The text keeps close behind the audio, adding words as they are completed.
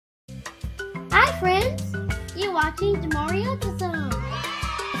friends. You're watching the Mario Zone.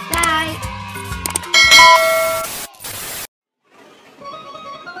 Bye.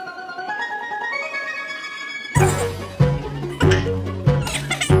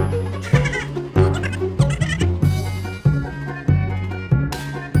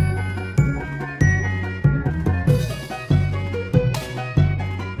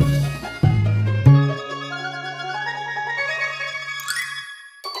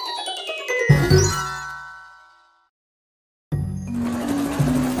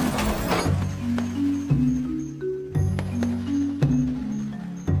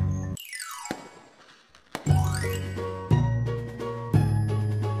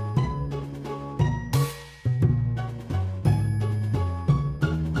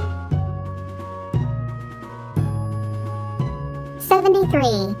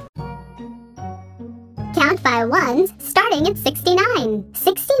 Count by ones starting at 69.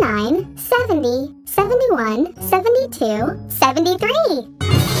 69, 70, 71, 72, 73.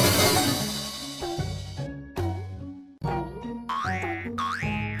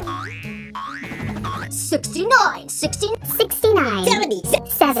 69, 69, 69, 70,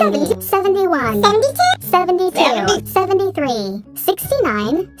 70, 71, 72, 73,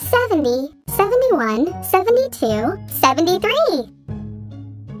 69, 70, 71, 72, 73.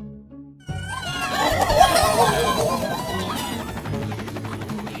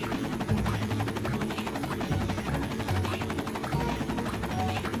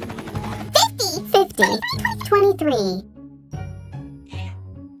 50, 23.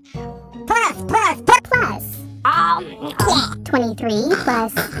 Plus. 23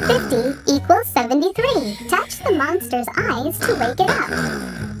 plus 50 equals 73. Touch the monster's eyes to wake it up.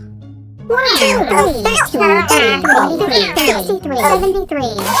 1, 2, 3,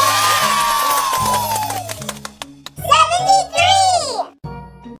 73. 73!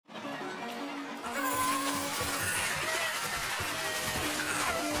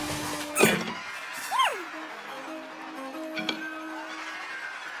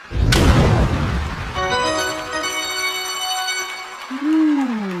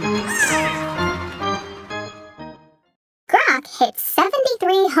 Grok hit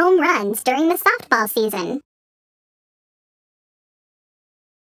 73 home runs during the softball season.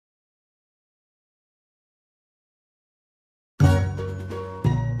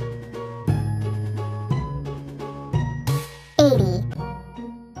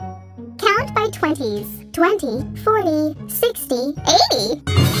 Count by 20s. 20, 40, 60, 80.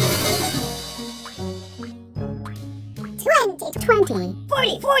 20,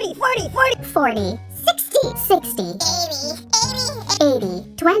 40, 60,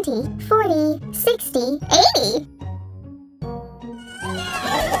 80, 20, 40, 60, 80.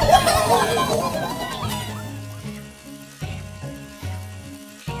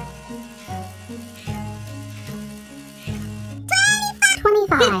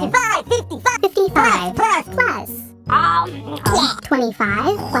 55 plus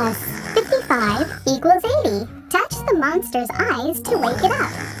 25 plus 55 equals 80. Touch the monster's eyes to wake it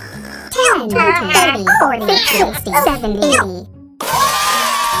up. 10, 20, 30, 40, 60, 70, 80. 80!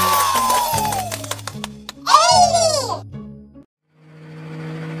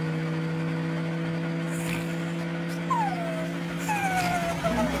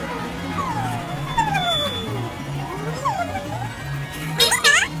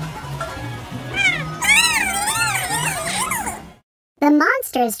 The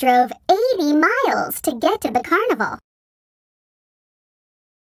monsters drove 80 miles to get to the carnival.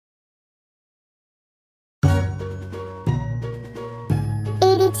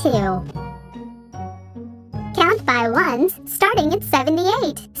 Count by ones starting at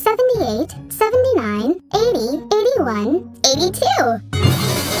 78. 78, 79, 80, 81, 82.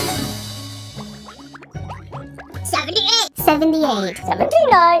 78,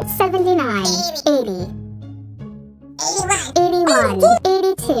 79, 79, 80. 81,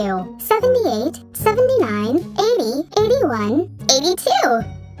 82, 78, 79, 80, 81,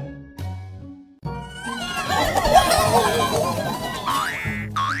 82.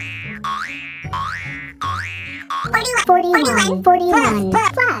 41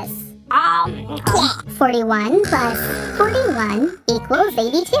 plus 41 plus 41 equals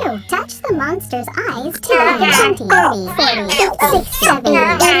 82. Touch the monster's eyes to 20, 30, 40, 60, 70,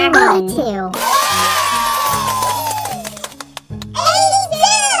 81, 82.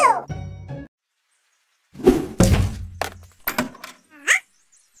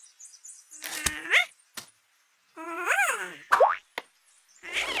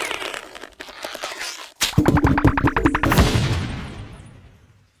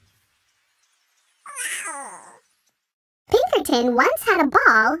 Brian once had a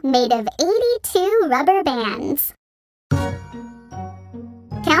ball made of 82 rubber bands.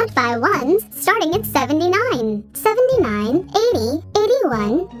 Count by ones starting at 79. 79, 80,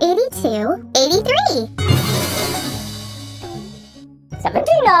 81, 82, 83.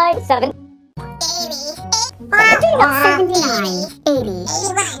 79, 79, 79, 80,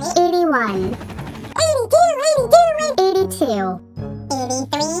 81, 82,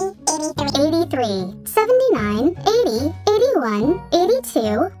 83, 79, 80, 81,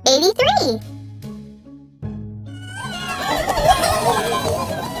 82, 83.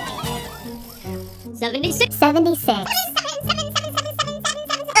 76. 76.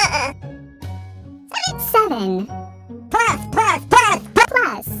 7. Plus.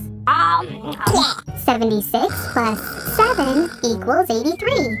 76 plus 7 equals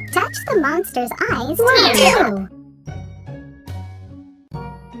 83. Touch the monster's eyes to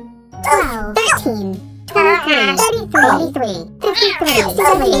 12, 13, 23, 33, 53,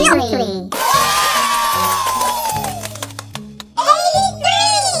 73.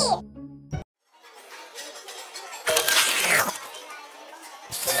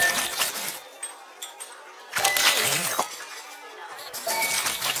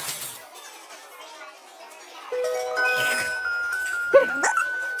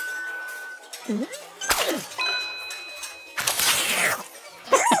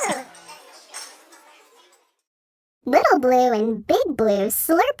 Little Blue and Big Blue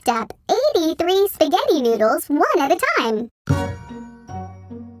slurped up 83 spaghetti noodles one at a time.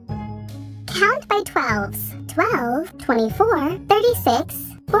 Count by 12s. 12, 24,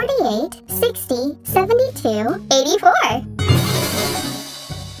 36, 48, 60, 72, 84.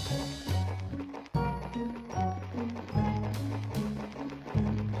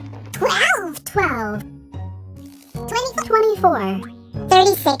 12, 24,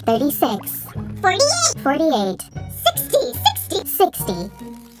 36, 48, 60,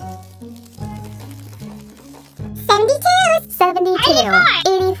 72,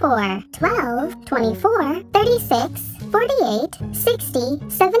 84, 12, 24, 36, 48, 60,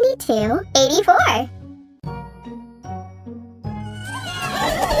 72, 84.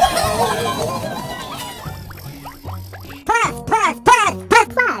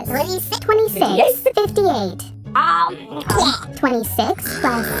 26, 58. 26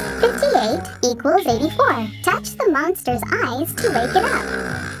 plus 58 equals 84. Touch the monster's eyes to wake it up.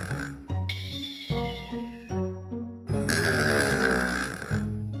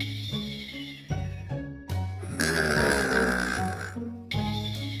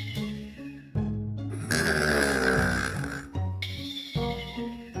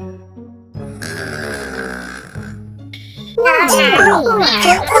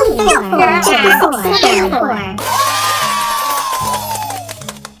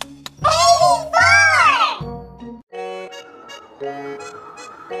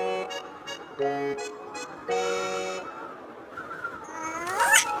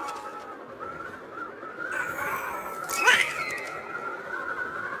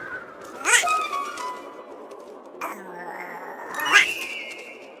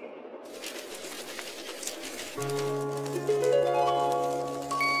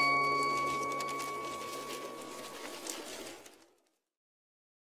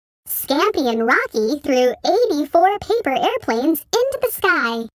 Scampy and Rocky threw 84 paper airplanes into the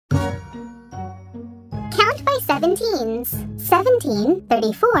sky. Count by 17s. 17,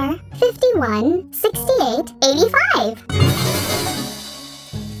 34, 51, 68, 85.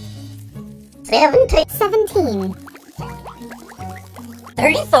 17,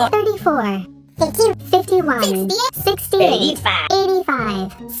 34, 51, 68,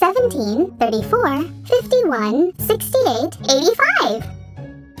 85. 17, 34, 51, 68, 85.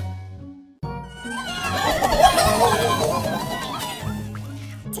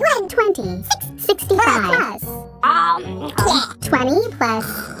 20, 65 plus 20 plus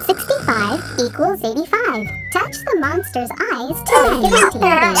 65 equals 85. Touch the monster's eyes to make it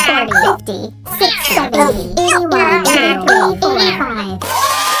 40, 50, 60, 70, 81, 83, 85.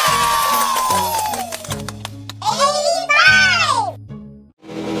 85!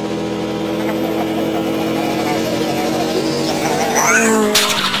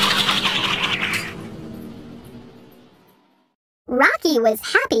 Rocky was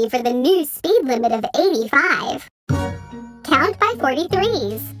happy for the new speed limit of 85. Count by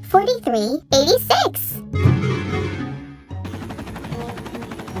 43s. 43, 86.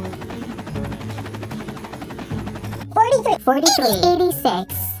 43,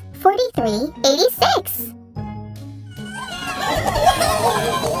 86. 43, 86.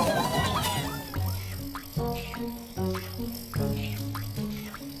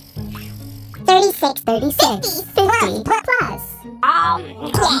 36, 50 plus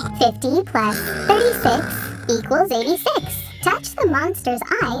 50 plus 36 equals 86. Touch the monster's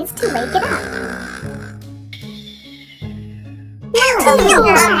eyes to wake it up.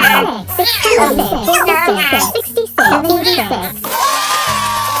 66, 76.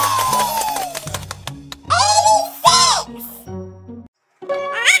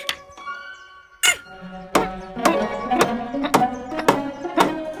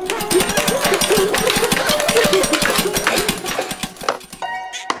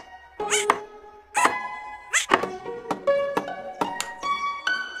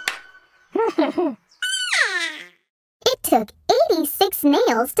 It took 86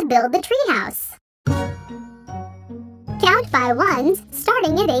 nails to build the treehouse. Count by ones,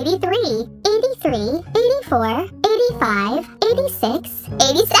 starting at 83, 83, 84, 85, 86,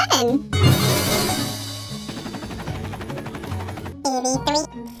 87.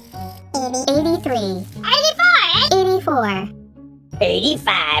 83, 84,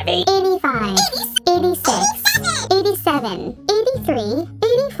 85, 85, 86, 87, 83,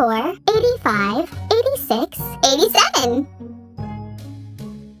 84, 85, 86, 87.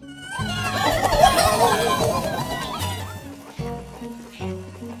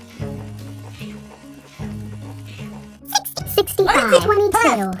 65,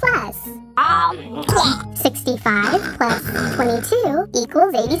 22 plus 65 plus 22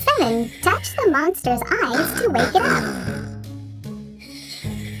 equals 87. Touch the monster's eyes to wake it up.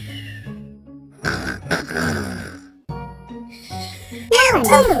 1, 2,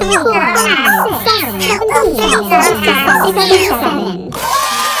 3, 4, 5, 6, 7, 8, 9, 10, 11, 12, 13, 14, 15, 16, 17, 18, 19, 20, 21, 22, 23, 24, 25, 26, 27,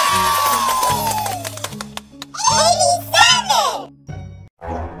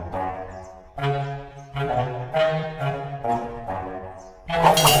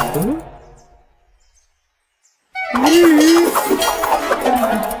 88.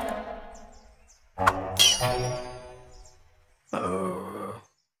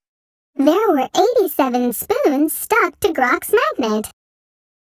 There were 87 spoons stuck to Grok's magnet.